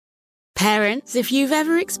Parents, if you've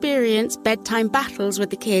ever experienced bedtime battles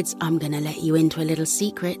with the kids, I'm going to let you into a little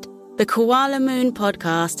secret. The Koala Moon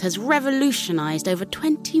podcast has revolutionized over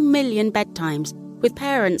 20 million bedtimes, with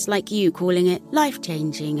parents like you calling it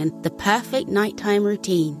life-changing and the perfect nighttime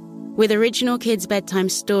routine. With original kids' bedtime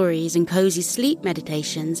stories and cozy sleep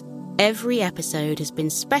meditations, every episode has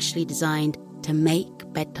been specially designed to make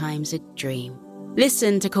bedtimes a dream.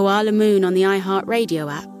 Listen to Koala Moon on the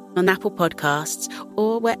iHeartRadio app, on Apple Podcasts,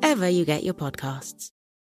 or wherever you get your podcasts.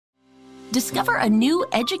 Discover a new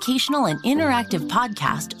educational and interactive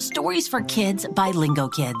podcast, Stories for Kids by Lingo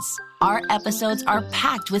Kids. Our episodes are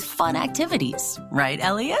packed with fun activities. Right,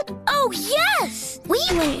 Elliot? Oh, yes! We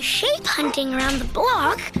went shape hunting around the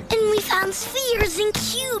block, and we found spheres and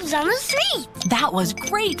cubes on the street. That was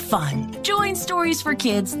great fun. Join Stories for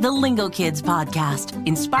Kids, the Lingo Kids podcast,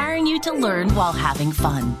 inspiring you to learn while having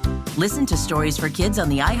fun. Listen to Stories for Kids on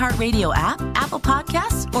the iHeartRadio app, Apple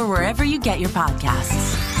Podcasts, or wherever you get your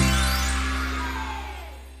podcasts.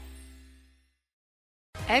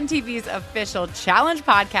 MTV's official Challenge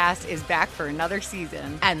podcast is back for another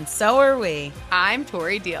season. And so are we. I'm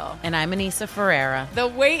Tori Deal. And I'm Anissa Ferreira. The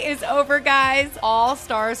wait is over, guys. All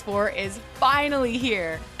Stars 4 is finally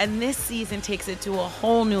here. And this season takes it to a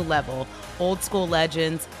whole new level. Old school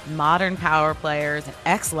legends, modern power players, and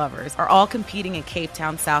ex-lovers are all competing in Cape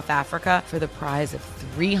Town, South Africa for the prize of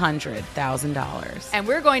 $300,000. And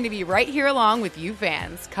we're going to be right here along with you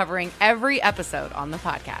fans, covering every episode on the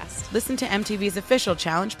podcast. Listen to MTV's official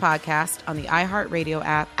Challenge podcast on the iHeartRadio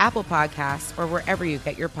app, Apple Podcasts, or wherever you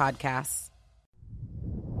get your podcasts.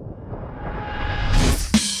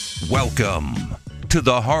 Welcome to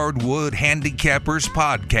the Hardwood Handicappers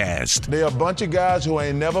Podcast. They're a bunch of guys who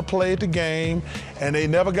ain't never played the game, and they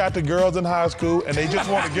never got the girls in high school, and they just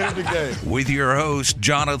want to get in the game. With your host,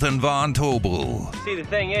 Jonathan Von Tobel. See, the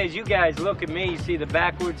thing is, you guys look at me, you see the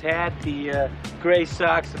backwards hat, the gray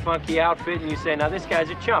socks, the funky outfit, and you say, now this guy's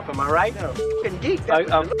a chump, am I right? No, f***ing geek.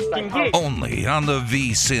 I'm f***ing geek. Only on the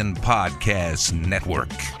VSiN Podcast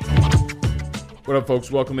Network. What up, folks?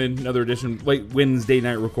 Welcome in another edition, late Wednesday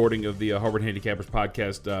night recording of the Harvard Handicappers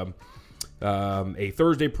podcast. A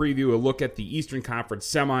Thursday preview, a look at the Eastern Conference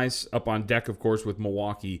semis, up on deck, of course, with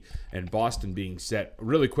Milwaukee and Boston being set.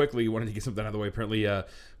 Really quickly, wanted to get something out of the way. Apparently,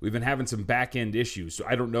 we've been having some back-end issues, so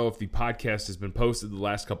I don't know if the podcast has been posted the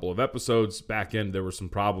last couple of episodes. Back-end, there were some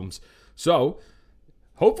problems. So,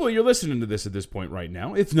 hopefully you're listening to this at this point right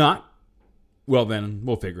now. If not, well, then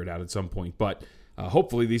we'll figure it out at some point. But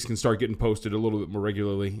hopefully these can start getting posted a little bit more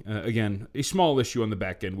regularly. Again, a small issue on the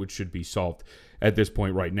back end, which should be solved at this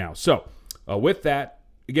point right now. So, with that,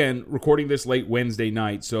 again, recording this late Wednesday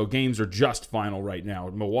night, so games are just final right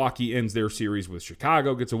now. Milwaukee ends their series with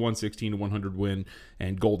Chicago, gets a 116-100 win,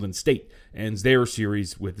 and Golden State ends their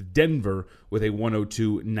series with Denver with a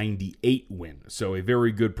 102-98 win. So a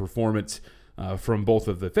very good performance from both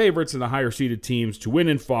of the favorites and the higher-seeded teams to win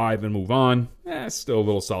in 5 and move on. Still a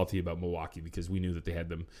little salty about Milwaukee because we knew that they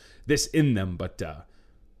had this in them, but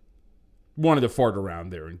wanted to fart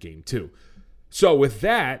around there in Game 2. So with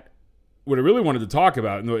that, what I really wanted to talk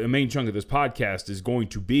about, and the main chunk of this podcast, is going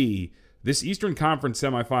to be this Eastern Conference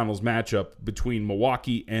semifinals matchup between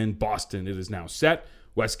Milwaukee and Boston. It is now set.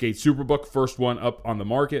 Westgate Superbook, first one up on the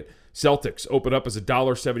market. Celtics open up as a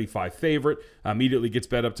 $1.75 favorite. Immediately gets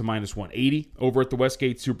bet up to minus 180 over at the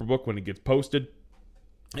Westgate Superbook when it gets posted.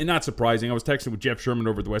 And not surprising, I was texting with Jeff Sherman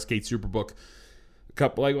over at the Westgate Superbook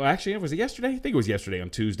was it yesterday? I think it was yesterday on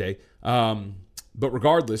Tuesday. But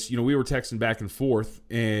regardless, we were texting back and forth.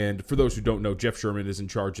 And for those who don't know, Jeff Sherman is in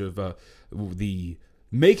charge of the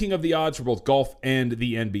making of the odds for both golf and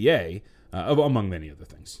the NBA. Among many other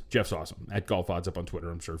things. Jeff's awesome. At Golf Odds up on Twitter.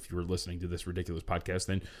 I'm sure if you were listening to this ridiculous podcast,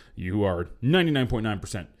 then you are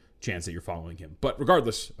 99.9% chance that you're following him. But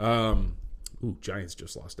regardless, Giants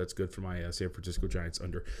just lost. That's good for my San Francisco Giants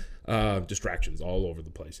under distractions all over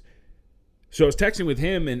the place. So I was texting with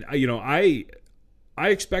him, and I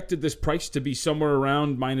expected this price to be somewhere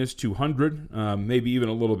around minus 200, maybe even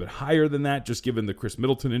a little bit higher than that, just given the Chris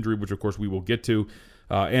Middleton injury, which of course we will get to,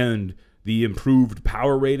 and the improved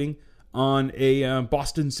power rating on a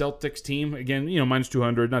Boston Celtics team. Again, minus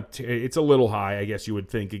 200. It's a little high, I guess you would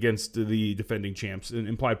think, against the defending champs. An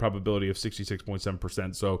implied probability of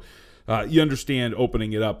 66.7%. So you understand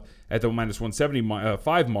opening it up at the minus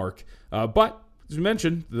 175 mark. But as we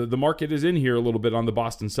mentioned, the market is in here a little bit on the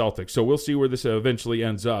Boston Celtics. So we'll see where this eventually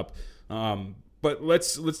ends up. But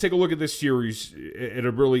let's take a look at this series at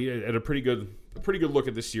a pretty good look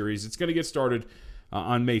at this series. It's going to get started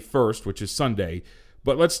on May 1st, which is Sunday.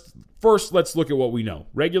 But let's look at what we know.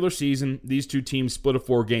 Regular season, these two teams split a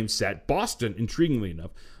 4-game set. Boston, intriguingly enough,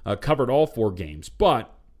 covered all 4 games.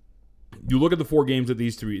 But you look at the 4 games that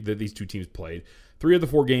these two teams played. 3 of the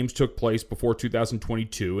 4 games took place before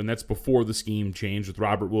 2022, and that's before the scheme changed with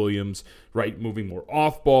Robert Williams, right, moving more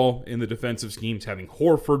off ball in the defensive schemes, having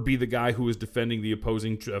Horford be the guy who is defending the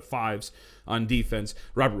opposing fives on defense.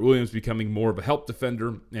 Robert Williams becoming more of a help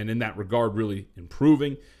defender, and in that regard, really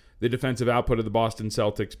improving the defensive output of the Boston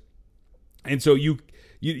Celtics. And so you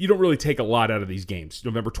don't really take a lot out of these games.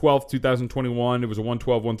 November 12th, 2021, it was a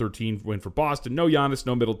 112-113 win for Boston. No Giannis,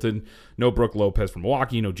 no Middleton, no Brook Lopez for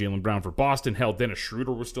Milwaukee, no Jaylen Brown for Boston. Hell, Dennis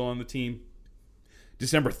Schroeder was still on the team.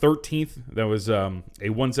 December 13th, that was a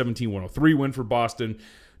 117-103 win for Boston.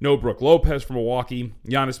 No Brook Lopez for Milwaukee.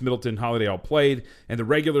 Giannis, Middleton, Holiday all played. And the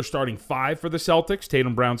regular starting 5 for the Celtics,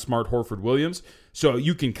 Tatum, Brown, Smart, Horford, Williams. So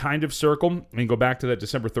you can kind of circle and go back to that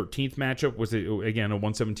December 13th matchup. Was, again, a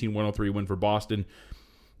 117-103 win for Boston.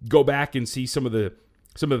 Go back and see some of the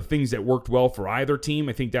things that worked well for either team.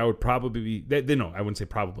 I think that would probably be no, I wouldn't say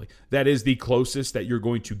probably. That is the closest that you're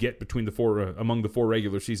going to get between the 4 among the 4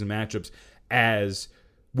 regular season matchups as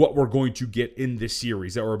what we're going to get in this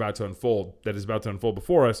series that is about to unfold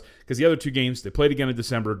before us. Because the other 2 games, they played again in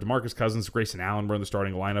December. DeMarcus Cousins, Grayson Allen were in the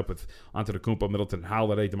starting lineup with Antetokounmpo, Middleton, and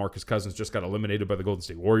Holiday. DeMarcus Cousins just got eliminated by the Golden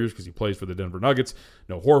State Warriors because he plays for the Denver Nuggets.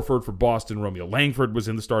 No Horford for Boston. Romeo Langford was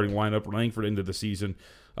in the starting lineup. Langford into the season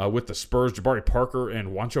with the Spurs. Jabari Parker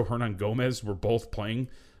and Juancho Hernan-Gomez were both playing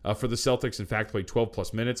for the Celtics. In fact, played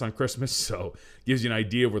 12-plus minutes on Christmas, so gives you an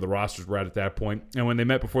idea of where the rosters were at that point. And when they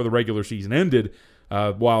met before the regular season ended,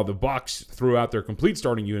 while the Bucks threw out their complete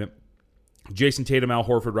starting unit, Jason Tatum, Al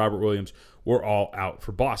Horford, Robert Williams were all out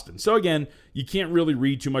for Boston. So again, you can't really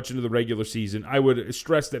read too much into the regular season. I would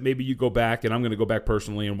stress that maybe you go back, and I'm going to go back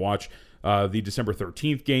personally and watch the December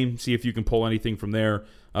 13th game, see if you can pull anything from there.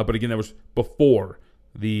 But again, that was before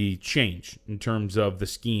the change in terms of the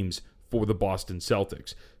schemes for the Boston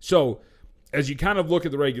Celtics. So as you kind of look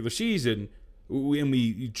at the regular season, when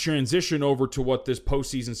we transition over to what this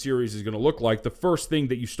postseason series is going to look like, the first thing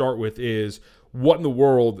that you start with is what in the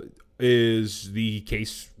world is the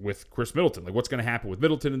case with Chris Middleton? Like, what's going to happen with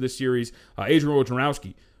Middleton in this series? Adrian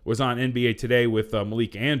Wojnarowski was on NBA Today with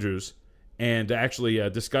Malik Andrews and actually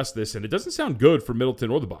discussed this, and it doesn't sound good for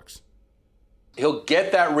Middleton or the Bucks. He'll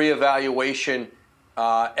get that reevaluation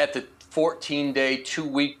at the 14-day,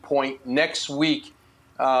 2-week point next week.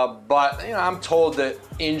 But I'm told that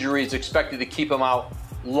injury is expected to keep him out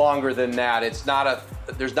longer than that.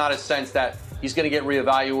 There's not a sense that he's going to get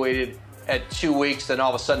reevaluated at 2 weeks and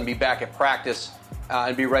all of a sudden be back at practice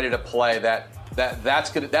and be ready to play. That's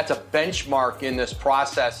a benchmark in this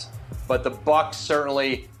process. But the Bucks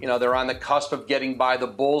certainly, they're on the cusp of getting by the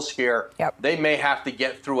Bulls here. Yep. They may have to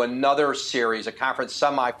get through another series, a conference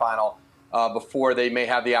semifinal, before they may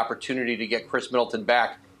have the opportunity to get Chris Middleton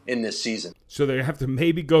back in this season. So they have to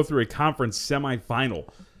maybe go through a conference semifinal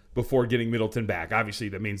before getting Middleton back. Obviously,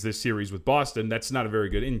 that means this series with Boston, that's not a very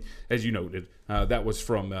good. And as you noted, that was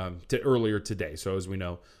from earlier today. So as we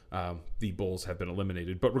know, the Bulls have been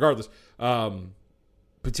eliminated. But regardless,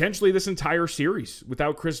 potentially this entire series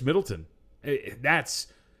without Chris Middleton, that's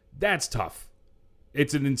tough.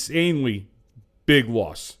 It's an insanely big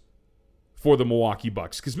loss for the Milwaukee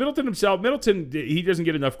Bucks. Because Middleton, he doesn't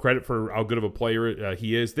get enough credit for how good of a player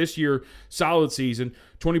he is. This year, solid season,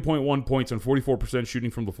 20.1 points on 44% shooting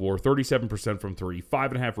from the floor, 37% from 3,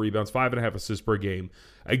 5.5 rebounds, 5.5 assists per game.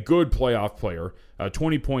 A good playoff player,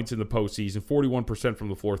 20 points in the postseason, 41% from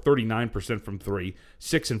the floor, 39% from 3,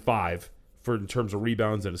 6 and 5 in terms of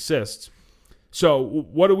rebounds and assists. So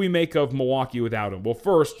what do we make of Milwaukee without him? Well,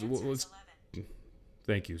 first, let's...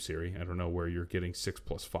 Thank you, Siri. I don't know where you're getting 6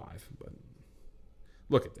 plus 5, but...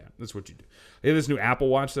 Look at that. That's what you do. I have this new Apple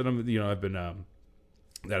Watch that I've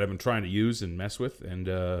been trying to use and mess with, and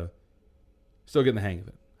still getting the hang of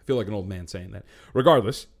it. I feel like an old man saying that.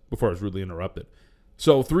 Regardless, before I was rudely interrupted.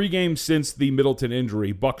 So 3 games since the Middleton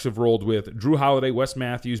injury, Bucks have rolled with Drew Holiday, Wes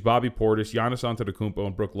Matthews, Bobby Portis, Giannis Antetokounmpo,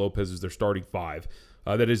 and Brook Lopez as their starting 5.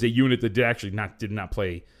 That is a unit that did not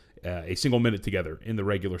play a single minute together in the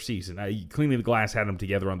regular season. Cleaning the Glass had them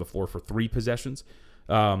together on the floor for 3 possessions,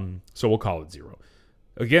 so we'll call it 0.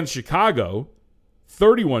 Against Chicago,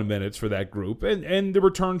 31 minutes for that group, and the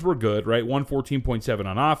returns were good, right? 114.7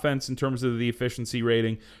 on offense in terms of the efficiency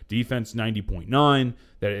rating. Defense, 90.9.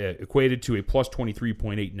 That equated to a plus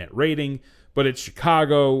 23.8 net rating. But it's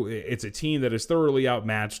Chicago. It's a team that is thoroughly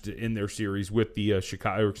outmatched in their series with the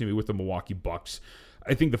with the Milwaukee Bucks.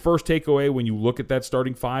 I think the first takeaway when you look at that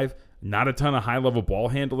starting 5, not a ton of high-level ball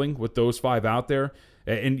handling with those 5 out there.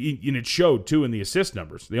 And it showed, too, in the assist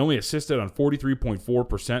numbers. They only assisted on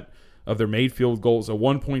 43.4% of their made field goals, a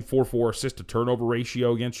 1.44 assist-to-turnover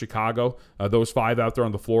ratio against Chicago. Those 5 out there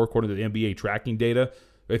on the floor, according to the NBA tracking data.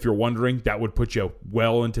 If you're wondering, that would put you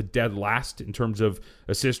well into dead last in terms of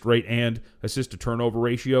assist rate and assist to turnover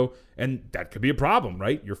ratio. And that could be a problem,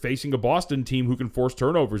 right? You're facing a Boston team who can force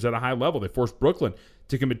turnovers at a high level. They forced Brooklyn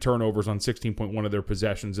to commit turnovers on 16.1 of their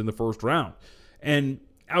possessions in the first round. And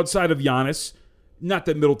outside of Giannis, not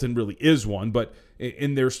that Middleton really is one, but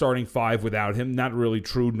in their starting five without him, not really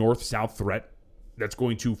true north-south threat that's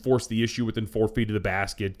going to force the issue within 4 feet of the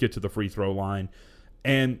basket, get to the free throw line.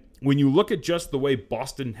 And when you look at just the way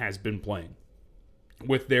Boston has been playing,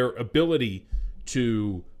 with their ability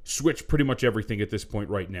to switch pretty much everything at this point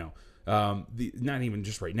right now, not even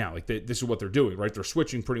just right now, like this is what they're doing, right? They're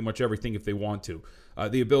switching pretty much everything if they want to.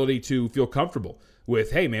 The ability to feel comfortable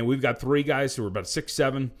with, hey, man, we've got 3 guys who are about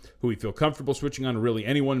 6'7", who we feel comfortable switching on to really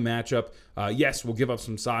any one matchup. Yes, we'll give up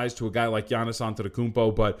some size to a guy like Giannis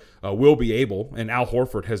Antetokounmpo, but we'll be able, and Al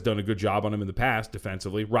Horford has done a good job on him in the past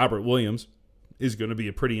defensively. Robert Williams is going to be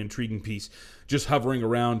a pretty intriguing piece just hovering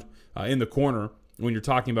around in the corner when you're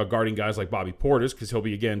talking about guarding guys like Bobby Portis, because he'll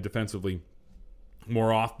be, again, defensively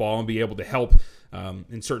more off ball and be able to help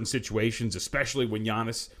in certain situations, especially when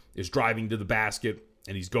Giannis is driving to the basket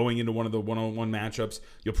and he's going into one of the one-on-one matchups.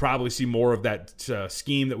 You'll probably see more of that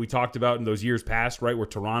scheme that we talked about in those years past, right, where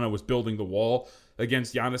Toronto was building the wall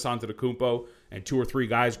against Giannis Antetokounmpo and 2 or 3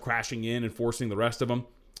 guys crashing in and forcing the rest of them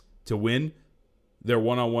to win their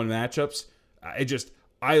one-on-one matchups.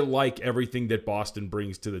 I like everything that Boston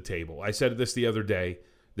brings to the table. I said this the other day.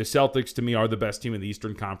 The Celtics, to me, are the best team in the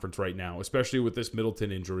Eastern Conference right now, especially with this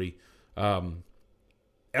Middleton injury.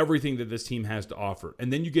 Everything that this team has to offer.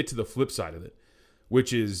 And then you get to the flip side of it,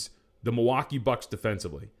 which is the Milwaukee Bucks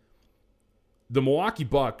defensively. The Milwaukee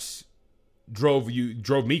Bucks drove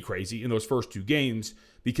me crazy in those first 2 games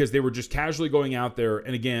because they were just casually going out there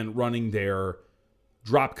and, again, running their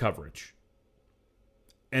drop coverage.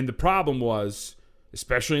 And the problem was,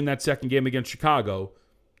 especially in that second game against Chicago,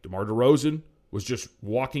 DeMar DeRozan was just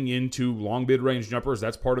walking into long mid-range jumpers.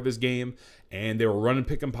 That's part of his game. And they were running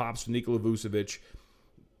pick and pops with Nikola Vucevic.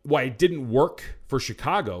 Why it didn't work for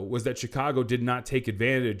Chicago was that Chicago did not take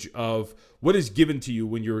advantage of what is given to you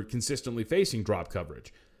when you're consistently facing drop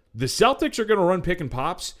coverage. The Celtics are going to run pick and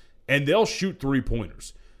pops, and they'll shoot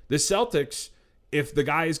 3-pointers. The Celtics, if the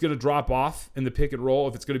guy is going to drop off in the pick and roll,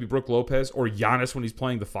 if it's going to be Brook Lopez or Giannis when he's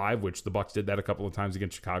playing the 5, which the Bucks did that a couple of times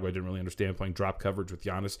against Chicago. I didn't really understand playing drop coverage with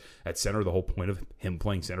Giannis at center. The whole point of him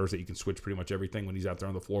playing center is that you can switch pretty much everything when he's out there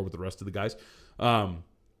on the floor with the rest of the guys.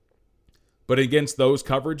 But against those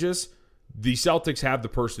coverages, the Celtics have the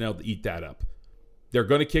personnel to eat that up. They're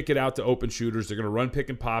going to kick it out to open shooters. They're going to run pick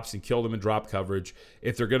and pops and kill them in drop coverage.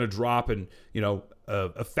 If they're going to drop and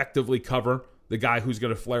effectively cover the guy who's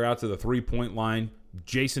going to flare out to the 3-point line,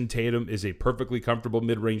 Jason Tatum is a perfectly comfortable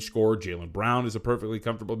mid-range scorer. Jaylen Brown is a perfectly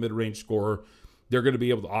comfortable mid-range scorer. They're going to be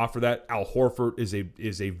able to offer that. Al Horford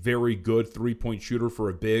is a very good 3-point shooter for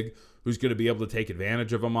a big who's going to be able to take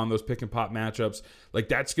advantage of him on those pick and pop matchups. Like,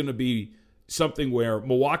 that's going to be something where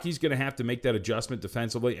Milwaukee's going to have to make that adjustment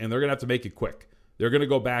defensively, and they're going to have to make it quick. They're going to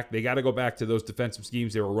go back. They got to go back to those defensive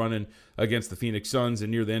schemes they were running against the Phoenix Suns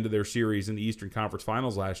and near the end of their series in the Eastern Conference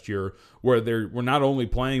Finals last year, where they were not only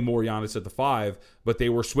playing more Giannis at the 5, but they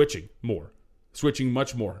were switching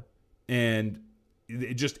much more. And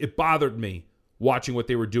it bothered me watching what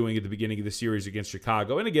they were doing at the beginning of the series against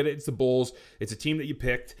Chicago. And again, it's the Bulls. It's a team that you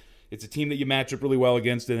picked. It's a team that you match up really well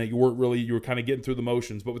against and that you were kind of getting through the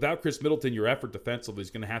motions. But without Chris Middleton, your effort defensively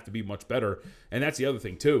is going to have to be much better. And that's the other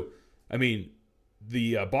thing, too. I mean,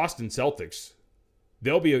 the Boston Celtics,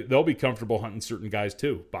 they'll be comfortable hunting certain guys,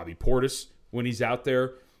 too. Bobby Portis, when he's out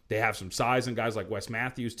there. They have some size in guys like Wes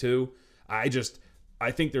Matthews, too. I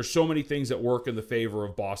think there's so many things that work in the favor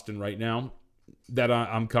of Boston right now that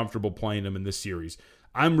I'm comfortable playing them in this series.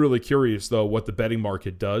 I'm really curious, though, what the betting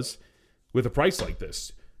market does with a price like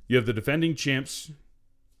this. You have the defending champs,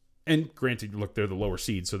 and granted, look, they're the lower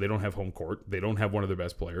seed, so they don't have home court. They don't have one of their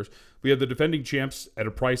best players. We have the defending champs at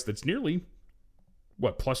a price that's nearly,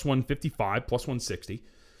 plus 155, plus 160.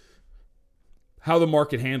 How the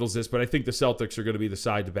market handles this, but I think the Celtics are going to be the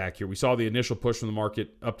side to back here. We saw the initial push from the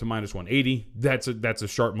market up to minus 180. That's a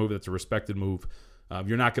sharp move. That's a respected move.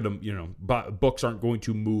 You're not going to, books aren't going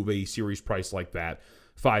to move a series price like that,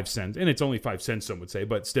 5 cents. And it's only 5 cents, some would say,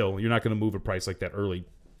 but still, you're not going to move a price like that early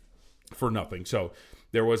for nothing. So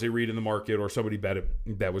there was a read in the market or somebody bet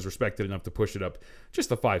it that was respected enough to push it up just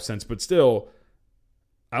the 5 cents. But still,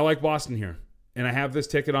 I like Boston here. And I have this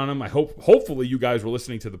ticket on them. Hopefully you guys were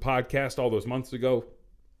listening to the podcast all those months ago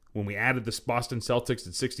when we added this Boston Celtics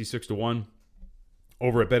at 66-1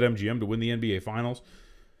 over at BetMGM to win the NBA Finals.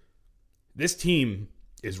 This team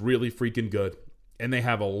is really freaking good. And they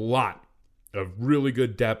have a lot of really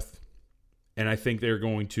good depth and I think they're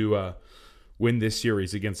going to win this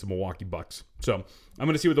series against the Milwaukee Bucks. So I'm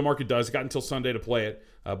going to see what the market does. Got until Sunday to play it,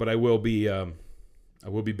 but I will be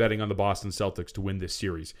betting on the Boston Celtics to win this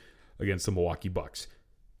series against the Milwaukee Bucks.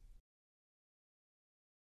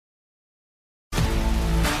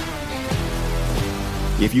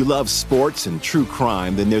 If you love sports and true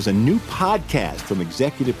crime, then there's a new podcast from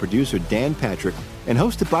executive producer Dan Patrick and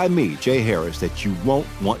hosted by me, Jay Harris, that you won't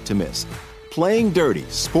want to miss. Playing Dirty: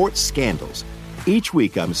 Sports Scandals. Each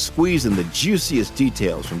week, I'm squeezing the juiciest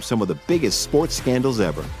details from some of the biggest sports scandals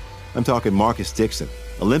ever. I'm talking Marcus Dixon,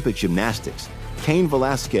 Olympic gymnastics, Cain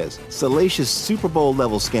Velasquez, salacious Super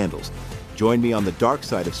Bowl-level scandals. Join me on the dark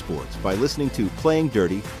side of sports by listening to Playing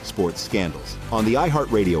Dirty: Sports Scandals on the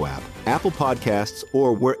iHeartRadio app, Apple Podcasts,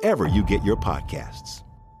 or wherever you get your podcasts.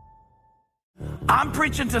 I'm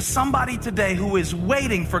preaching to somebody today who is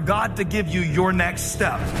waiting for God to give you your next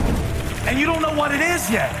step. And you don't know what it is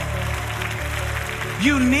yet.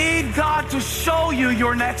 You need God to show you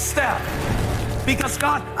your next step. Because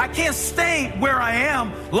God, I can't stay where I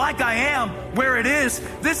am, like I am, where it is.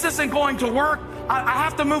 This isn't going to work. I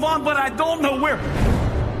have to move on, but I don't know where.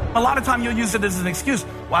 A lot of time you'll use it as an excuse.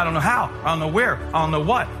 Well, I don't know how. I don't know where. I don't know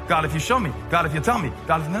what. God, if you show me. God, if you tell me.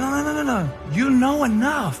 God, if... No. You know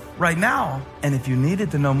enough right now. And if you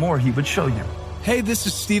needed to know more, he would show you. Hey, this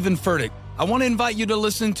is Stephen Furtick. I want to invite you to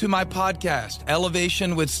listen to my podcast,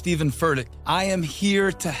 Elevation with Stephen Furtick. I am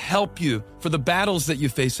here to help you for the battles that you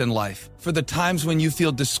face in life, for the times when you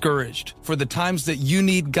feel discouraged, for the times that you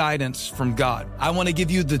need guidance from God. I want to give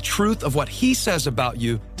you the truth of what he says about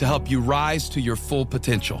you to help you rise to your full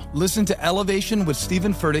potential. Listen to Elevation with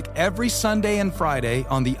Stephen Furtick every Sunday and Friday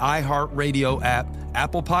on the iHeartRadio app,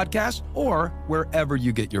 Apple Podcasts, or wherever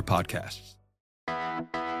you get your podcasts.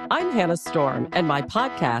 I'm Hannah Storm, and my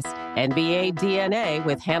podcast, NBA DNA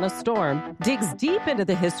with Hannah Storm, digs deep into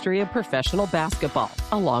the history of professional basketball,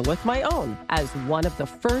 along with my own, as one of the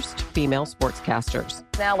first female sportscasters.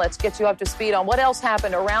 Now let's get you up to speed on what else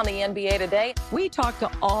happened around the NBA today. We talk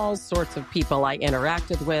to all sorts of people I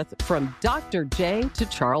interacted with, from Dr. J to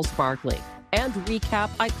Charles Barkley, and recap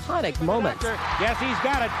iconic moments. Yes, he's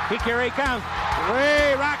got it. Here he comes.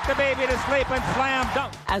 Way rock the baby to sleep and slam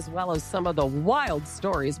dunk. As well as some of the wild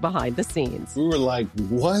stories behind the scenes. We were like,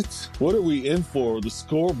 what? What are we in for? The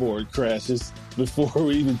scoreboard crashes before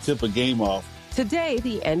we even tip a game off. Today,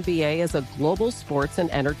 the NBA is a global sports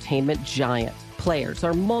and entertainment giant. Players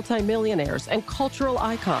are multimillionaires and cultural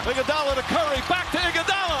icons. Iguodala to Curry, back to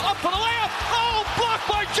Iguodala, up for the layup. Oh, blocked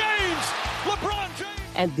by James. LeBron James.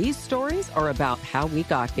 And these stories are about how we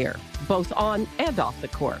got here, both on and off the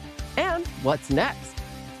court. And what's next?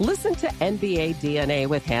 Listen to NBA DNA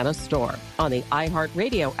with Hannah Storm on the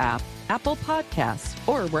iHeartRadio app, Apple Podcasts,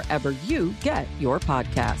 or wherever you get your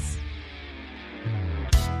podcasts.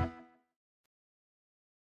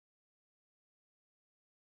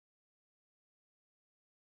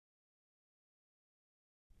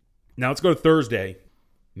 Now let's go to Thursday.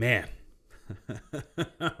 Man.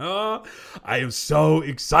 I am so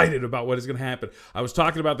excited about what is going to happen. I was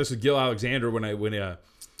talking about this with Gil Alexander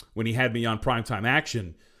when he had me on Primetime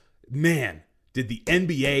Action. Man, did the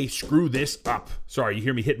NBA screw this up? Sorry, you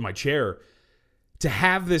hear me hitting my chair. To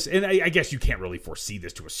have this, and I guess you can't really foresee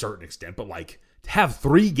this to a certain extent, but like to have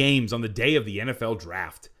 3 games on the day of the NFL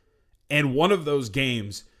draft, and one of those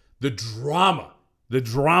games, the drama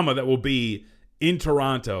that will be in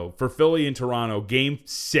Toronto for Philly and Toronto, Game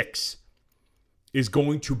 6. Is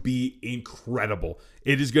going to be incredible.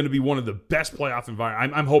 It is going to be one of the best playoff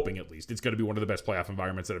environments. I'm hoping, at least, it's going to be one of the best playoff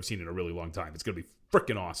environments that I've seen in a really long time. It's going to be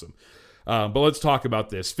freaking awesome. But let's talk about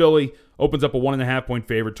this. Philly opens up a 1.5-point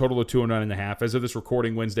favorite, total of 209.5. As of this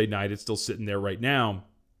recording Wednesday night, it's still sitting there right now.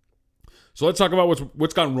 So let's talk about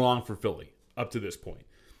what's gone wrong for Philly up to this point.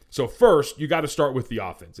 So first, you got to start with the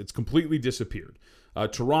offense. It's completely disappeared.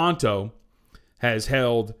 Toronto has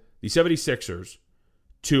held the 76ers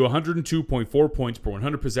to 102.4 points per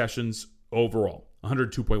 100 possessions overall.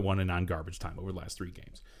 102.1 in non-garbage time over the last 3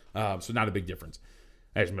 games. So not a big difference.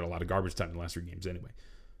 Hasn't been a lot of garbage time in the last 3 games anyway.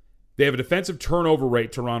 They have a defensive turnover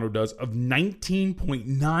rate, Toronto does, of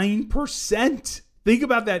 19.9%. Think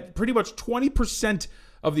about that. Pretty much 20%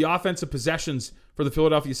 of the offensive possessions for the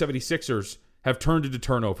Philadelphia 76ers have turned into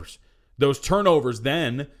turnovers. Those turnovers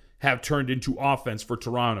then have turned into offense for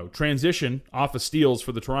Toronto. Transition off of steals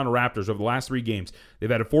for the Toronto Raptors over the last 3 games.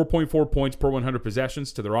 They've added 4.4 points per 100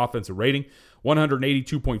 possessions to their offensive rating,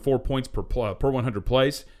 182.4 points per 100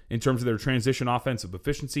 plays in terms of their transition offensive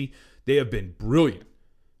efficiency. They have been brilliant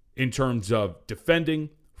in terms of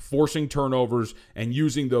defending, forcing turnovers, and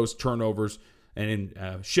using those turnovers and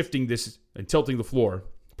shifting this and tilting the floor,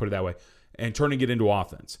 put it that way, and turning it into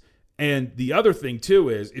offense. And the other thing, too,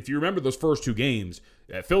 is if you remember those first two games,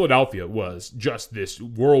 Philadelphia was just this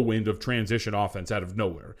whirlwind of transition offense out of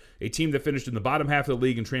nowhere. A team that finished in the bottom half of the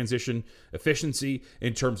league in transition efficiency,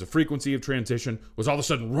 in terms of frequency of transition, was all of a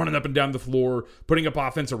sudden running up and down the floor, putting up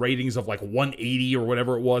offensive ratings of like 180 or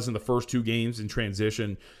whatever it was in the first two games in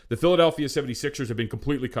transition. The Philadelphia 76ers have been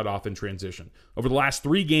completely cut off in transition. Over the last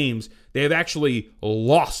 3 games, they have actually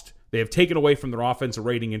lost. They have taken away from their offensive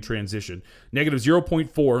rating in transition. Negative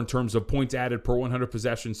 0.4 in terms of points added per 100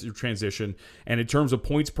 possessions in transition. And in terms of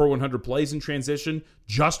points per 100 plays in transition,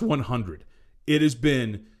 just 100. It has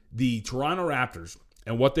been the Toronto Raptors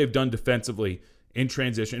and what they've done defensively in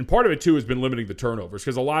transition. And part of it, too, has been limiting the turnovers,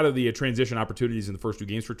 because a lot of the transition opportunities in the first 2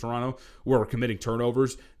 games for Toronto were committing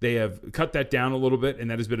turnovers. They have cut that down a little bit,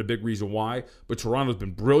 and that has been a big reason why. But Toronto's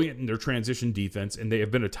been brilliant in their transition defense, and they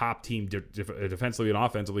have been a top team defensively and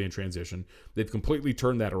offensively in transition. They've completely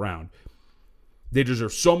turned that around. They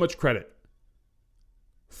deserve so much credit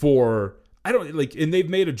for... and they've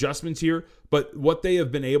made adjustments here, but what they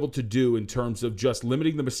have been able to do in terms of just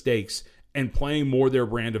limiting the mistakes and playing more their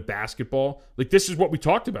brand of basketball, this is what we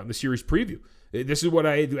talked about in the series preview. This is what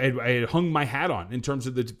I had hung my hat on in terms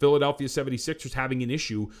of the Philadelphia 76ers having an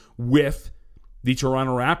issue with the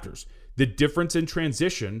Toronto Raptors. The difference in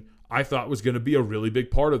transition, I thought, was going to be a really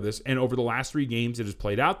big part of this, and over the last 3 games, it has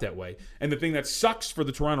played out that way. And the thing that sucks for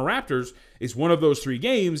the Toronto Raptors is one of those 3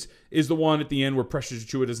 games is the one at the end where Precious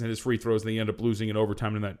Achiuwa doesn't hit his free throws, and they end up losing in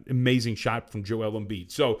overtime in that amazing shot from Joel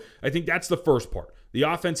Embiid. So I think that's the first part. The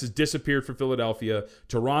offense has disappeared for Philadelphia.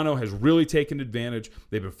 Toronto has really taken advantage.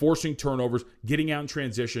 They've been forcing turnovers, getting out in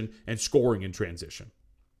transition, and scoring in transition.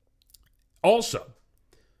 Also,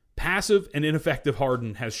 passive and ineffective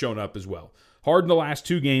Harden has shown up as well. Harden the last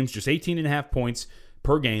 2 games, just 18.5 points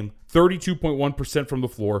per game, 32.1% from the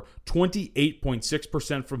floor,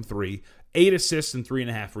 28.6% from 3, 8 assists and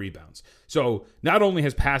 3.5 rebounds. So not only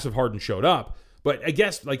has passive Harden showed up, but I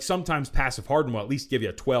guess sometimes passive Harden will at least give you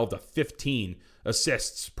a 12 to 15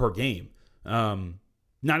 assists per game.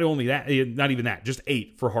 Not only that, not even that, just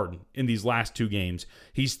 8 for Harden in these last 2 games.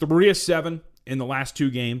 He's 3 of 7 in the last 2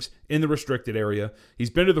 games in the restricted area. He's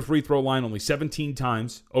been to the free throw line only 17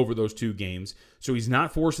 times over those 2 games. So he's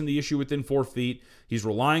not forcing the issue within 4 feet. He's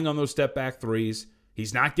relying on those step back threes.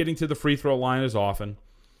 He's not getting to the free throw line as often.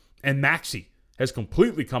 And Maxey has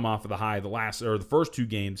completely come off of the high the first 2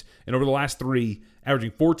 games, and over the last 3,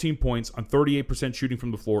 averaging 14 points on 38% shooting from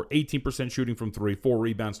the floor, 18% shooting from 3, 4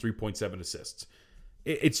 rebounds, 3.7 assists.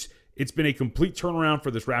 It's been a complete turnaround for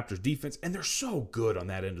this Raptors defense, and they're so good on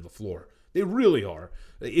that end of the floor. They really are.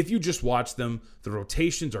 If you just watch them, the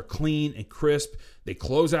rotations are clean and crisp. They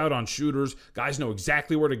close out on shooters. Guys know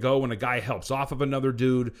exactly where to go when a guy helps off of another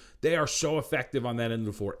dude. They are so effective on that end of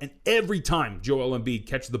the floor. And every time Joel Embiid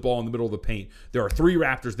catches the ball in the middle of the paint, there are 3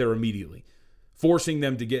 Raptors there immediately, forcing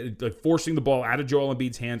them to forcing the ball out of Joel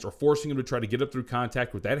Embiid's hands, or forcing him to try to get up through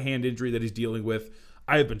contact with that hand injury that he's dealing with.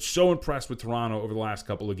 I have been so impressed with Toronto over the last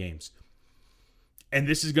couple of games. And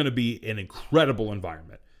this is going to be an incredible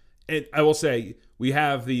environment. And I will say, we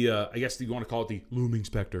have the, I guess you want to call it the looming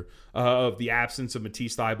specter of the absence of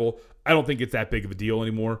Matisse Thybulle. I don't think it's that big of a deal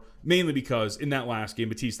anymore, mainly because in that last game,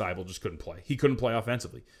 Matisse Thybulle just couldn't play. He couldn't play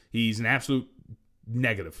offensively. He's an absolute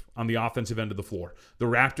negative on the offensive end of the floor. The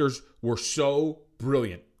Raptors were so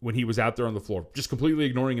brilliant when he was out there on the floor, just completely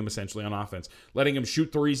ignoring him essentially on offense, letting him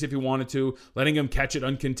shoot threes if he wanted to, letting him catch it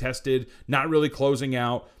uncontested, not really closing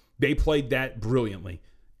out. They played that brilliantly.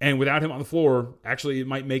 And without him on the floor, actually, it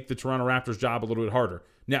might make the Toronto Raptors' job a little bit harder.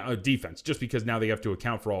 Now, defense, just because now they have to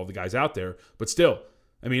account for all of the guys out there. But still,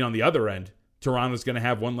 I mean, on the other end, Toronto's going to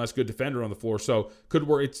have one less good defender on the floor. So could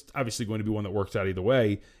work. It's obviously going to be one that works out either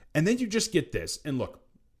way. And then you just get this. And look,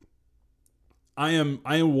 I am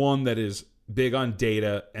one that is big on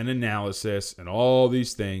data and analysis and all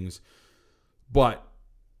these things. But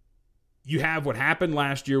you have what happened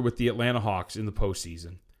last year with the Atlanta Hawks in the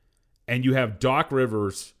postseason. And you have Doc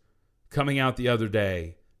Rivers coming out the other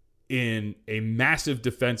day in a massive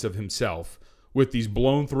defense of himself with these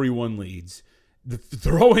blown 3-1 leads,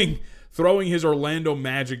 throwing his Orlando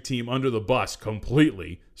Magic team under the bus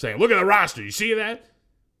completely, saying, look at the roster. You see that?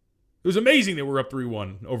 It was amazing that we're up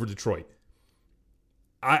 3-1 over Detroit.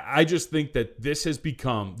 I just think that this has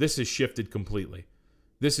shifted completely.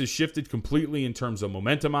 This has shifted completely in terms of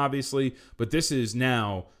momentum, obviously, but this is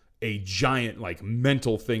now a giant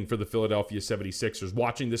mental thing for the Philadelphia 76ers,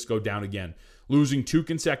 watching this go down again, losing 2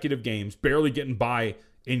 consecutive games, barely getting by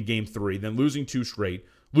in game 3, then losing 2 straight,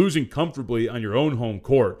 losing comfortably on your own home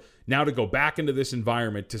court. Now to go back into this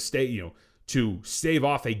environment to to stave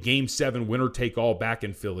off a game 7 winner take all back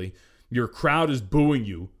in Philly. Your crowd is booing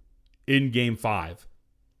you in game 5.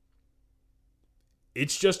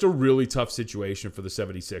 it's just a really tough situation for the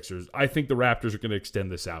 76ers. I think the Raptors are going to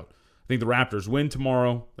extend this out. I think the Raptors win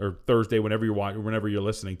tomorrow or Thursday, whenever you're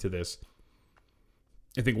listening to this.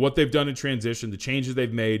 I think what they've done in transition, the changes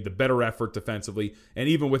they've made, the better effort defensively, and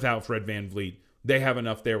even without Fred VanVleet, they have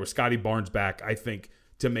enough there with Scotty Barnes back, I think,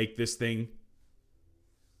 to make this thing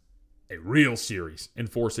a real series and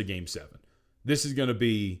force a Game 7. This is going to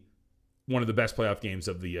be one of the best playoff games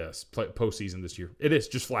of the postseason this year. It is,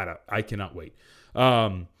 just flat out. I cannot wait.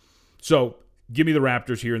 So give me the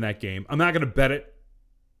Raptors here in that game. I'm not going to bet it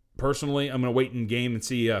personally. I'm going to wait in game and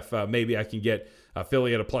see if maybe I can get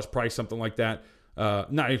Philly at a plus price, something like that.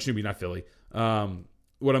 Not Philly.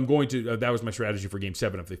 What I'm going to, that was my strategy for Game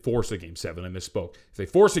 7. If they force a Game 7, I misspoke. If they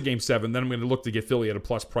force a Game 7, then I'm going to look to get Philly at a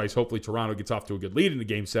plus price. Hopefully Toronto gets off to a good lead in the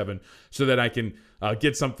Game 7 so that I can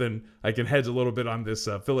get something. I can hedge a little bit on this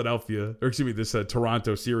this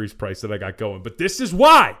Toronto series price that I got going. But this is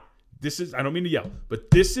why. I don't mean to yell,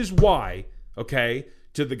 but this is why, okay,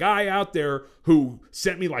 to the guy out there who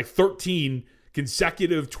sent me like 13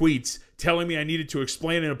 consecutive tweets telling me I needed to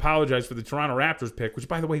explain and apologize for the Toronto Raptors pick, which,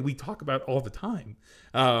 by the way, we talk about all the time.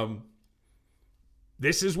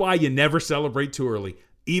 This is why you never celebrate too early.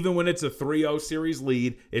 Even when it's a 3-0 series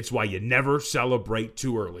lead, it's why you never celebrate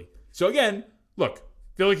too early. So again, look,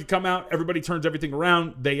 Philly could come out, everybody turns everything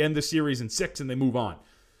around, they end the series in 6 and they move on.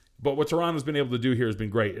 But what Toronto's been able to do here has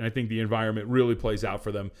been great, and I think the environment really plays out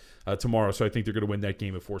for them tomorrow. So I think they're going to win that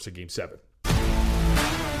game and force a Game 7.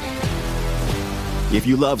 If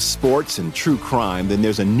you love sports and true crime, then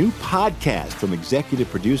there's a new podcast from executive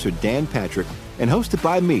producer Dan Patrick and hosted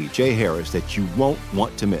by me, Jay Harris, that you won't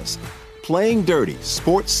want to miss. Playing Dirty: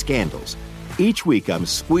 Sports Scandals. Each week, I'm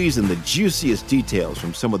squeezing the juiciest details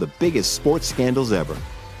from some of the biggest sports scandals ever.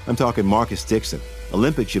 I'm talking Marcus Dixon,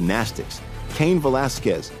 Olympic gymnastics, Cain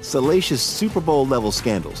Velasquez, salacious Super Bowl-level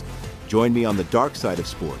scandals. Join me on the dark side of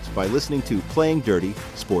sports by listening to Playing Dirty: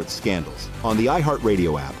 Sports Scandals on the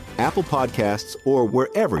iHeartRadio app, Apple Podcasts, or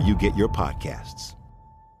wherever you get your podcasts.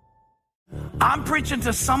 I'm preaching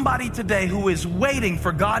to somebody today who is waiting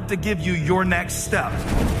for God to give you your next step.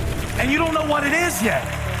 And you don't know what it is yet.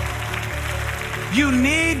 You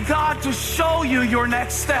need God to show you your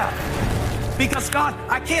next step. Because God,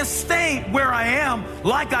 I can't stay where I am,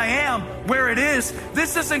 like I am, where it is.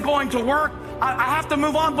 This isn't going to work. I have to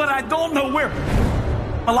move on, but I don't know where.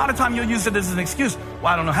 A lot of time you'll use it as an excuse. Well,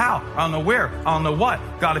 I don't know how. I don't know where. I don't know what.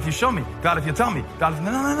 God, if you show me. God, if you tell me. God, if...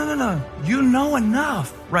 No. You know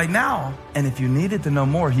enough right now. And if you needed to know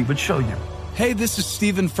more, he would show you. Hey, this is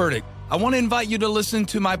Stephen Furtick. I want to invite you to listen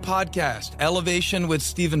to my podcast, Elevation with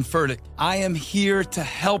Stephen Furtick. I am here to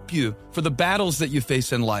help you for the battles that you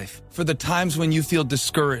face in life, for the times when you feel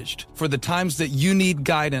discouraged, for the times that you need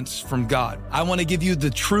guidance from God. I want to give you the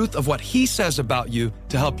truth of what he says about you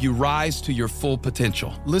to help you rise to your full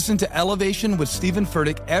potential. Listen to Elevation with Stephen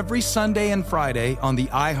Furtick every Sunday and Friday on the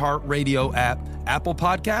iHeartRadio app, Apple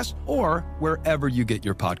Podcasts, or wherever you get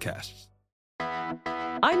your podcasts.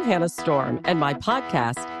 I'm Hannah Storm, and my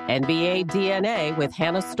podcast, NBA DNA with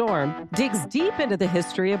Hannah Storm, digs deep into the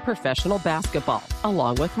history of professional basketball,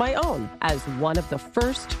 along with my own, as one of the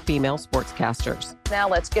first female sportscasters. Now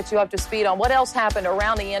let's get you up to speed on what else happened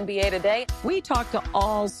around the NBA today. We talked to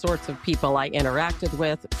all sorts of people I interacted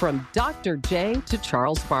with, from Dr. J to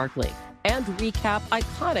Charles Barkley, and recap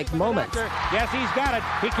iconic moments. Yes, he's got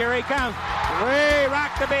it. Here he comes. Way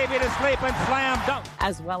rock the baby to sleep and slam dunk.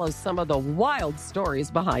 As well as some of the wild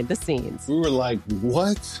stories behind the scenes. We were like,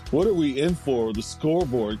 what? What are we in for? The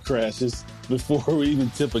scoreboard crashes before we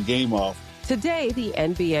even tip a game off. Today, the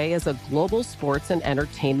NBA is a global sports and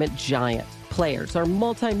entertainment giant. Players are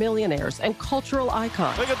multimillionaires and cultural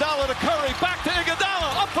icons. Iguodala to Curry, back to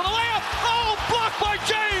Iguodala, up for the layup. Oh, blocked by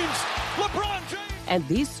James. LeBron James. And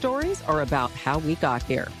these stories are about how we got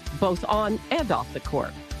here, both on and off the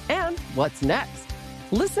court. And what's next?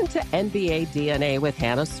 Listen to NBA DNA with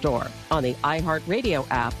Hannah Storm on the iHeartRadio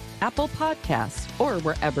app, Apple Podcasts, or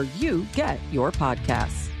wherever you get your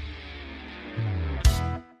podcasts.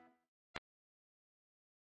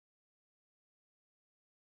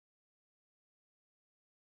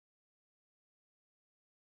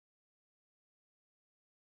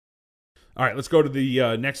 All right, let's go to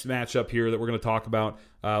the next matchup here that we're going to talk about.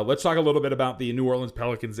 Let's talk a little bit about the New Orleans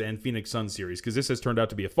Pelicans and Phoenix Suns series, because this has turned out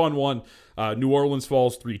to be a fun one. New Orleans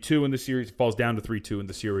falls 3-2 in the series, falls down to 3-2 in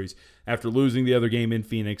the series after losing the other game in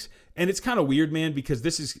Phoenix. And it's kind of weird, man, because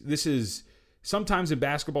this is sometimes in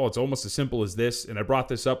basketball, it's almost as simple as this. And I brought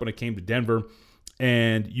this up when it came to Denver,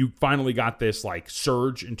 and you finally got this like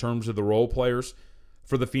surge in terms of the role players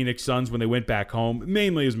for the Phoenix Suns when they went back home.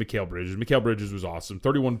 Mainly it was Mikal Bridges. Mikal Bridges was awesome.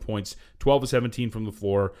 31 points, 12 of 17 from the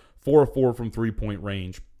floor, 4 of 4 from three-point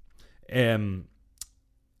range. And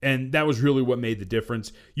that was really what made the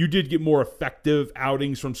difference. You did get more effective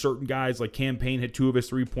outings from certain guys, like Cam Payne hit 2 of his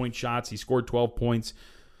three-point shots. He scored 12 points.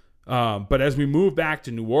 But as we move back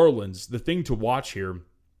to New Orleans, the thing to watch here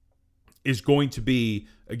is going to be,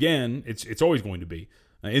 again, it's always going to be,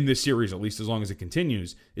 in this series, at least as long as it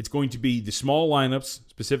continues, it's going to be the small lineups,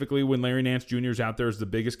 specifically when Larry Nance Jr. is out there as the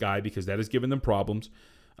biggest guy, because that has given them problems,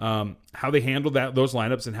 how they handle those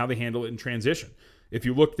lineups and how they handle it in transition. If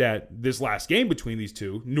you looked at this last game between these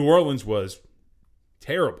two, New Orleans was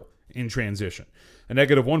terrible in transition. A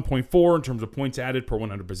negative 1.4 in terms of points added per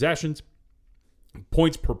 100 possessions.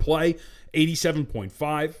 Points per play,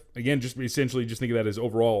 87.5. Again, just essentially just think of that as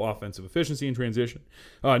overall offensive efficiency in transition.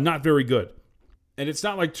 Not very good. And it's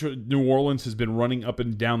not like New Orleans has been running up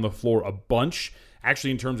and down the floor a bunch.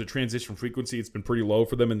 Actually, in terms of transition frequency, it's been pretty low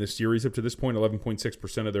for them in this series up to this point,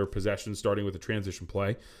 11.6% of their possessions starting with a transition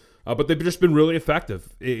play. But they've just been really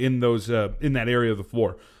effective in that area of the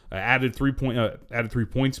floor. Added 3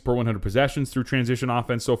 points per 100 possessions through transition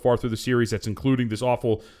offense so far through the series. That's including this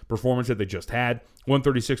awful performance that they just had.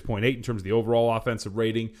 136.8 in terms of the overall offensive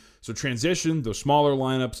rating. So transition, those smaller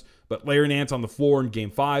lineups, but Larry Nance on the floor in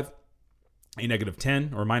Game 5, a negative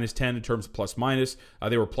 10 or minus 10 in terms of plus-minus.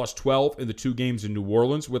 They were plus 12 in the 2 games in New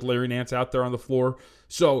Orleans with Larry Nance out there on the floor.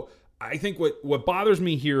 So I think what bothers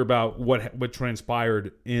me here about what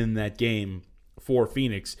transpired in that game for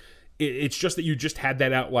Phoenix, it's just that you just had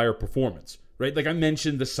that outlier performance, right? Like I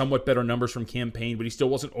mentioned the somewhat better numbers from Cam Payne, but he still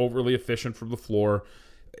wasn't overly efficient from the floor.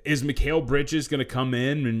 Is Mikal Bridges going to come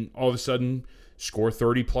in and all of a sudden score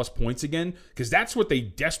 30-plus points again? Because that's what they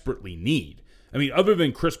desperately need. I mean, other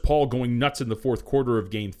than Chris Paul going nuts in the fourth quarter of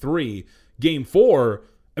Game 3, Game 4,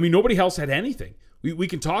 I mean, nobody else had anything. We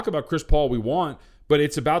can talk about Chris Paul we want, but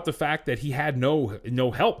it's about the fact that he had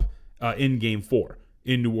no help in Game 4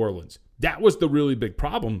 in New Orleans. That was the really big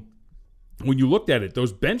problem. When you looked at it,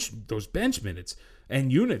 those bench minutes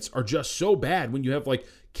and units are just so bad when you have like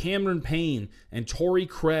Cameron Payne and Torrey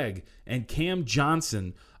Craig and Cam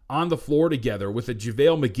Johnson on the floor together with a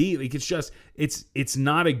JaVale McGee. Like it's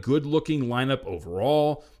not a good-looking lineup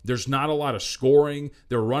overall. There's not a lot of scoring.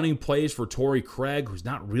 They're running plays for Torrey Craig, who's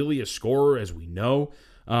not really a scorer, as we know.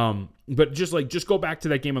 But just go back to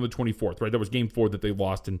that game on the 24th, right? That was Game 4 that they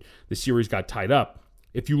lost, and the series got tied up.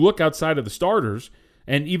 If you look outside of the starters,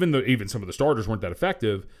 and even some of the starters weren't that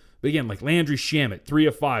effective, but again, like Landry Shamet, 3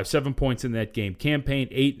 of 5, 7 points in that game. Cam Payne,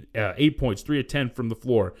 8 points, 3 of 10 from the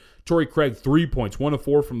floor. Torrey Craig, 3 points, 1 of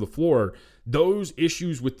 4 from the floor. Those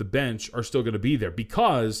issues with the bench are still going to be there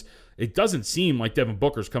because it doesn't seem like Devin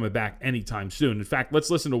Booker's coming back anytime soon. In fact,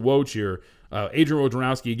 let's listen to Woj here. Adrian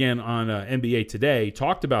Wojnarowski, again, on NBA Today,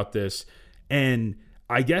 talked about this, and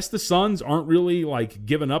I guess the Suns aren't really like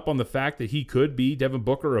giving up on the fact that he could be Devin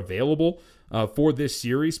Booker available for this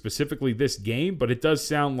series, specifically this game, but it does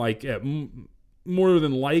sound like more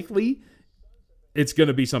than likely it's going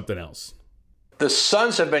to be something else. The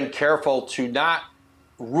Suns have been careful to not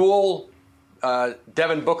rule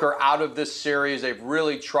Devin Booker out of this series. They've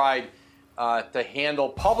really tried to handle,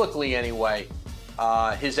 publicly anyway,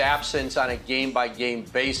 his absence on a game-by-game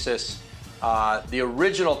basis. The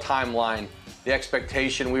original timeline, the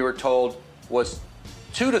expectation we were told was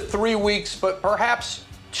 2 to 3 weeks, but perhaps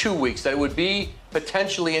 2 weeks, that it would be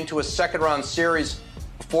potentially into a second-round series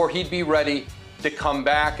before he'd be ready to come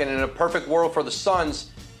back. And in a perfect world for the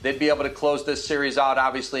Suns, they'd be able to close this series out,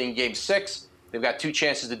 obviously, in Game 6. They've got 2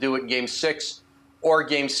 chances to do it in Game 6 or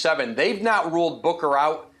Game 7. They've not ruled Booker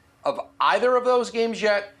out of either of those games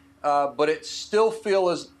yet, but it still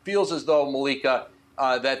feels as though, Malika,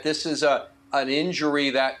 that this is an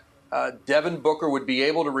injury that Devin Booker would be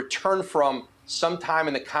able to return from sometime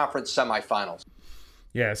in the conference semifinals.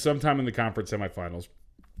 Yeah, sometime in the conference semifinals.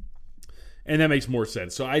 And that makes more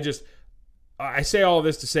sense. So I say all of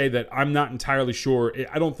this to say that I'm not entirely sure.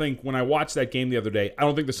 I don't think when I watched that game the other day, I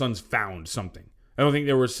don't think the Suns found something. I don't think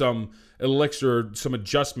there was some elixir, some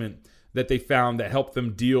adjustment that they found that helped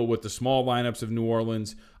them deal with the small lineups of New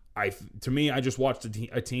Orleans. To me, I just watched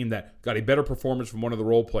a team that got a better performance from one of the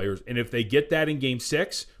role players. And if they get that in Game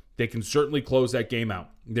 6, they can certainly close that game out.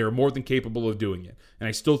 They're more than capable of doing it. And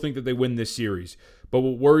I still think that they win this series. But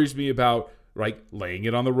what worries me about laying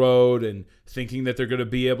it on the road and thinking that they're going to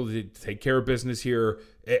be able to take care of business here,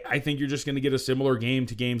 I think you're just going to get a similar game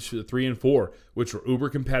to Games 3 and 4, which were uber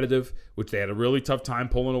competitive, which they had a really tough time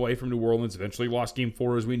pulling away from New Orleans, eventually lost Game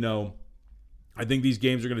 4, as we know. I think these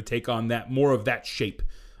games are going to take on more of that shape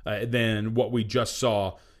than what we just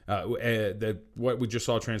saw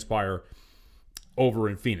transpire over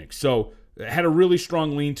in Phoenix. So had a really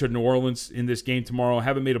strong lean to New Orleans in this game tomorrow.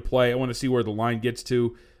 Haven't made a play. I want to see where the line gets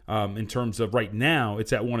to. In terms of right now,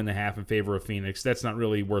 it's at 1.5 in favor of Phoenix. That's not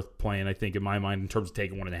really worth playing, I think, in my mind, in terms of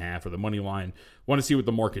taking 1.5 or the money line. Want to see what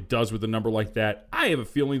the market does with a number like that. I have a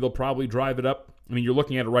feeling they'll probably drive it up. I mean, you're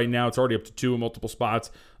looking at it right now. It's already up to 2 in multiple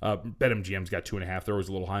spots. BetMGM's got 2.5. They're always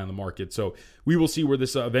a little high on the market. So we will see where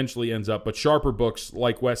this eventually ends up. But sharper books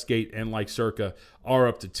like Westgate and like Circa are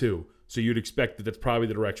up to 2. So you'd expect that that's probably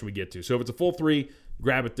the direction we get to. So if it's a full 3,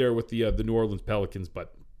 grab it there with the New Orleans Pelicans.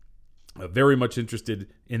 But very much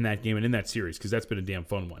interested in that game and in that series because that's been a damn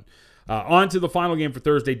fun one. On to the final game for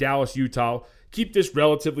Thursday, Dallas, Utah. Keep this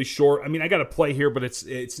relatively short. I mean, I got to play here, but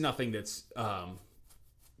it's nothing that's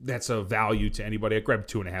of value to anybody. I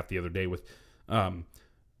grabbed 2.5 the other day with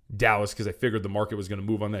Dallas because I figured the market was going to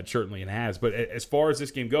move on that. Certainly it has. But as far as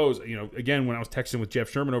this game goes, again, when I was texting with Jeff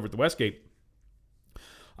Sherman over at the Westgate,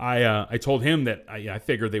 I told him that I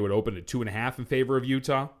figured they would open at 2.5 in favor of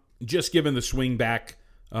Utah, just given the swing back.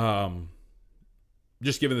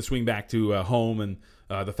 Just given the swing back to home and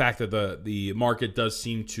the fact that the market does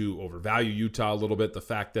seem to overvalue Utah a little bit. The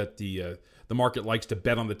fact that the market likes to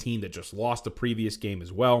bet on the team that just lost the previous game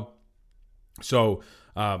as well. So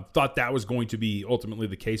thought that was going to be ultimately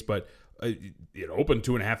the case, but it opened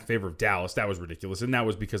 2.5 in favor of Dallas. That was ridiculous, and that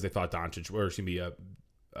was because they thought Donovan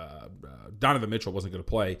Mitchell wasn't going to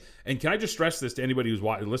play. And can I just stress this to anybody who's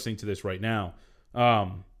listening to this right now?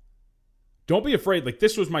 Don't be afraid. Like,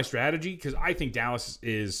 this was my strategy because I think Dallas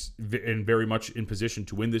is very much in position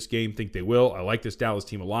to win this game. Think they will. I like this Dallas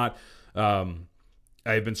team a lot.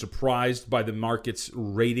 I've been surprised by the market's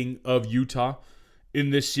rating of Utah in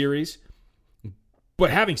this series. But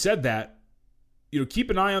having said that, keep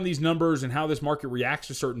an eye on these numbers and how this market reacts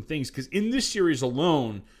to certain things because in this series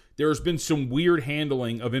alone, there's been some weird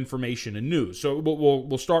handling of information and news. So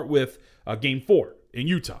we'll start with Game 4 in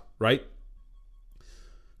Utah, right?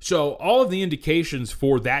 So all of the indications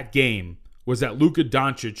for that game was that Luka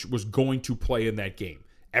Doncic was going to play in that game.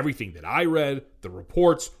 Everything that I read, the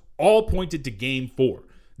reports, all pointed to Game 4.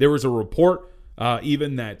 There was a report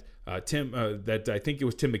even that that I think it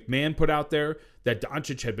was Tim McMahon put out there that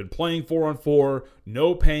Doncic had been playing 4-on-4,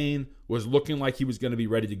 no pain, was looking like he was going to be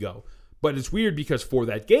ready to go. But it's weird because for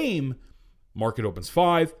that game, market opens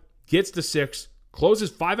 5, gets to 6, closes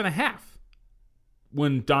 5.5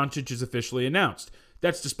 when Doncic is officially announced.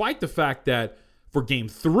 That's despite the fact that for Game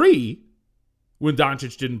 3, when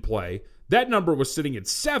Doncic didn't play, that number was sitting at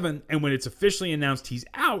 7, and when it's officially announced he's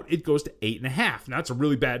out, it goes to 8.5. Now, that's a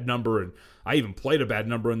really bad number, and I even played a bad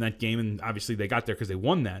number in that game, and obviously they got there because they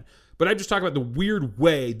won that. But I just talk about the weird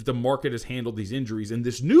way that the market has handled these injuries and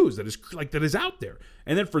this news that is out there.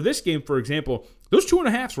 And then for this game, for example, those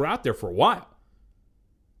 2.5s were out there for a while.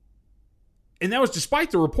 And that was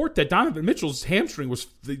despite the report that Donovan Mitchell's hamstring was,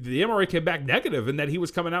 the MRI came back negative and that he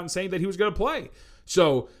was coming out and saying that he was going to play.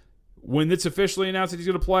 So when it's officially announced that he's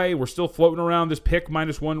going to play, we're still floating around this pick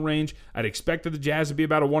 -1 range. I'd expected the Jazz to be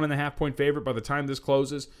about a 1.5-point favorite by the time this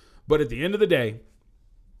closes. But at the end of the day,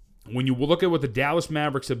 when you look at what the Dallas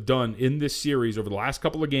Mavericks have done in this series over the last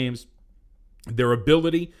couple of games, their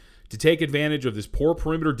ability to take advantage of this poor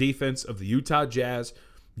perimeter defense of the Utah Jazz,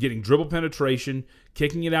 getting dribble penetration,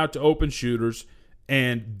 kicking it out to open shooters,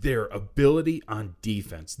 and their ability on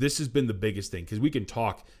defense. This has been the biggest thing because we can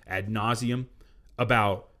talk ad nauseum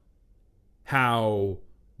about how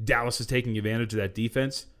Dallas is taking advantage of that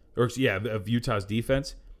defense, of Utah's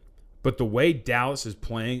defense. But the way Dallas is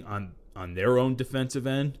playing on their own defensive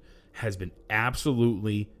end has been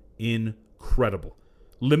absolutely incredible.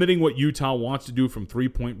 Limiting what Utah wants to do from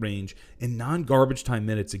three-point range in non-garbage time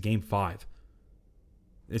minutes of Game 5.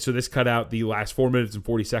 And so this cut out the last 4 minutes and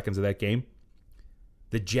 40 seconds of that game.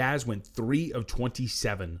 The Jazz went 3 of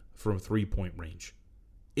 27 from three-point range.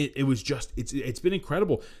 It was just, it's been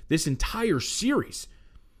incredible. This entire series,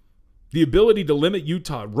 the ability to limit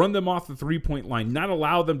Utah, run them off the three-point line, not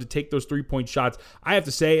allow them to take those three-point shots. I have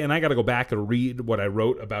to say, and I got to go back and read what I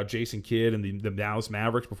wrote about Jason Kidd and the Dallas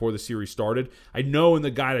Mavericks before the series started. I know in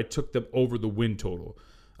the guide I took them over the win total.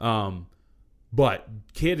 But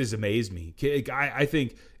Kidd has amazed me. I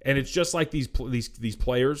think, and it's just like these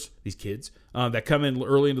players, these kids that come in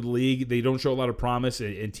early into the league. They don't show a lot of promise,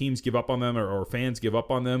 and teams give up on them, or fans give up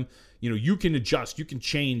on them. You can adjust, you can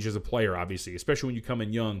change as a player, obviously, especially when you come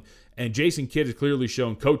in young. And Jason Kidd has clearly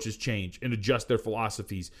shown coaches change and adjust their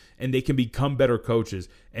philosophies, and they can become better coaches.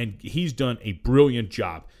 And he's done a brilliant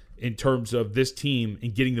job in terms of this team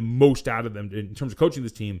and getting the most out of them, in terms of coaching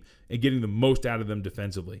this team and getting the most out of them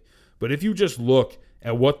defensively. But if you just look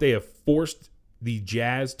at what they have forced the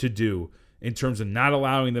Jazz to do in terms of not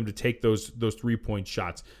allowing them to take those three-point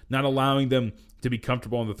shots, not allowing them to be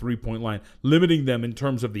comfortable on the three-point line, limiting them in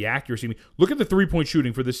terms of the accuracy. I mean, look at the three-point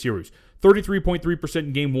shooting for this series. 33.3%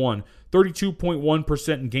 in Game 1,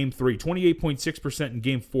 32.1% in Game 3, 28.6% in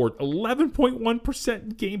Game 4, 11.1% in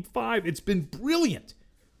Game 5. It's been brilliant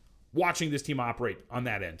watching this team operate on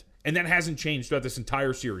that end. And that hasn't changed throughout this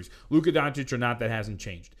entire series. Luka Doncic or not, that hasn't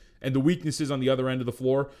changed. And the weaknesses on the other end of the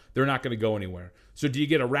floor, they're not going to go anywhere. So do you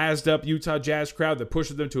get a razzed-up Utah Jazz crowd that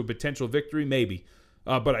pushes them to a potential victory? Maybe.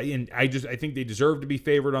 But I think they deserve to be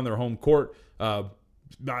favored on their home court by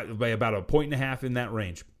about 1.5 points in that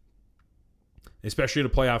range, especially in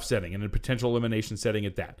a playoff setting and a potential elimination setting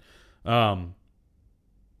at that.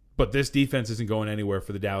 But this defense isn't going anywhere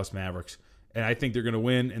for the Dallas Mavericks, and I think they're going to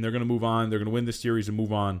win and they're going to move on. They're going to win this series and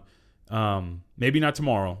move on. Maybe not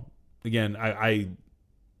tomorrow. Again, I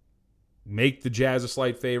make the Jazz a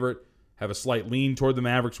slight favorite, have a slight lean toward the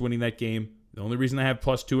Mavericks winning that game. The only reason I have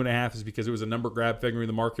plus 2.5 is because it was a number grab, figuring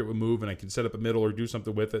the market would move and I could set up a middle or do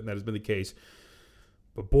something with it, and that has been the case.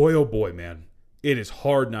 But boy, oh boy, man, it is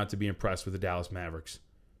hard not to be impressed with the Dallas Mavericks.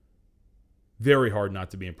 Very hard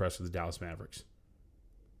not to be impressed with the Dallas Mavericks.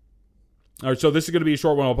 All right, so this is going to be a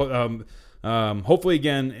short one. Hopefully,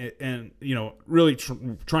 again, and really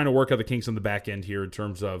trying to work out the kinks on the back end here in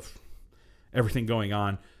terms of everything going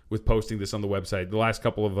on with posting this on the website. The last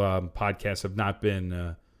couple of podcasts have not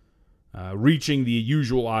been reaching the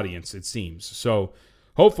usual audience, it seems. So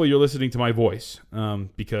hopefully you're listening to my voice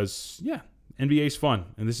because, NBA is fun,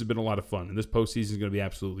 and this has been a lot of fun, and this postseason is going to be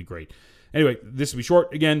absolutely great. Anyway, this will be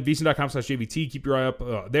short. Again, vsin.com/JVT. Keep your eye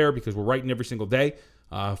up there because we're writing every single day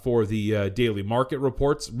for the daily market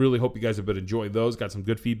reports. Really hope you guys have been enjoying those. Got some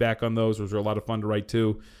good feedback on those. Those are a lot of fun to write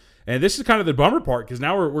too. And this is kind of the bummer part because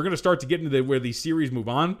now we're going to start to get into where these series move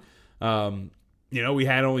on. We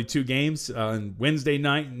had only 2 games on Wednesday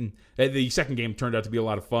night, and the second game turned out to be a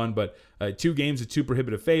lot of fun, but 2 games of 2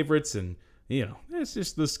 prohibitive favorites, and, it's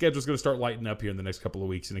just the schedule's going to start lighting up here in the next couple of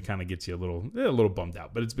weeks, and it kind of gets you a little bummed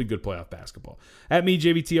out, but it's been good playoff basketball. At me,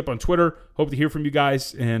 JVT, up on Twitter. Hope to hear from you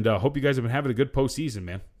guys, and hope you guys have been having a good postseason,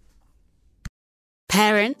 man.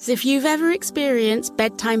 Parents, if you've ever experienced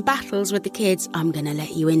bedtime battles with the kids, I'm going to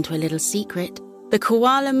let you into a little secret. The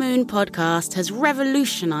Koala Moon podcast has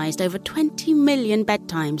revolutionized over 20 million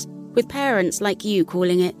bedtimes, with parents like you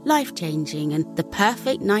calling it life-changing and the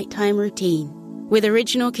perfect nighttime routine. With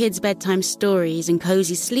original kids' bedtime stories and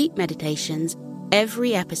cozy sleep meditations,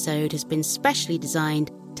 every episode has been specially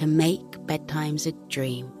designed to make bedtimes a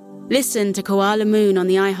dream. Listen to Koala Moon on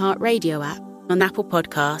the iHeartRadio app, on Apple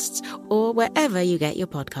Podcasts, or wherever you get your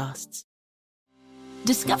podcasts.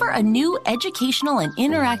 Discover a new educational and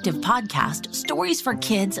interactive podcast, Stories for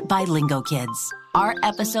Kids by Lingo Kids. Our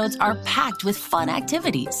episodes are packed with fun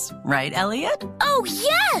activities. Right, Elliot? Oh,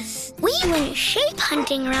 yes! We went shape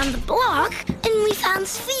hunting around the block, and we found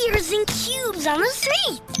spheres and cubes on the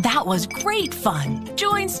street. That was great fun.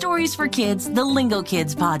 Join Stories for Kids, the Lingo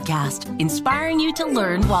Kids podcast, inspiring you to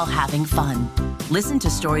learn while having fun. Listen to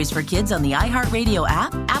Stories for Kids on the iHeartRadio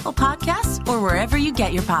app, Apple Podcasts, or wherever you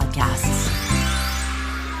get your podcasts.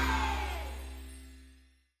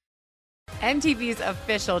 MTV's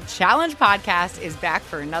official Challenge podcast is back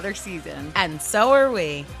for another season. And so are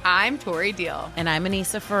we. I'm Tori Deal. And I'm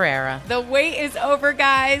Anissa Ferreira. The wait is over,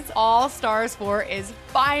 guys. All Stars 4 is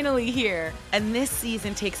finally here. And this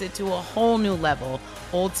season takes it to a whole new level.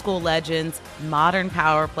 Old school legends, modern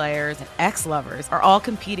power players, and ex-lovers are all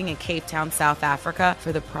competing in Cape Town, South Africa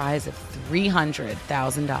for the prize of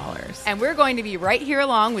 $300,000. And we're going to be right here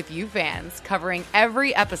along with you fans, covering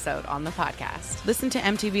every episode on the podcast. Listen to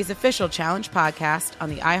MTV's official Challenge podcast on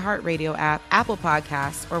the iHeartRadio app, Apple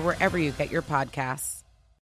Podcasts, or wherever you get your podcasts.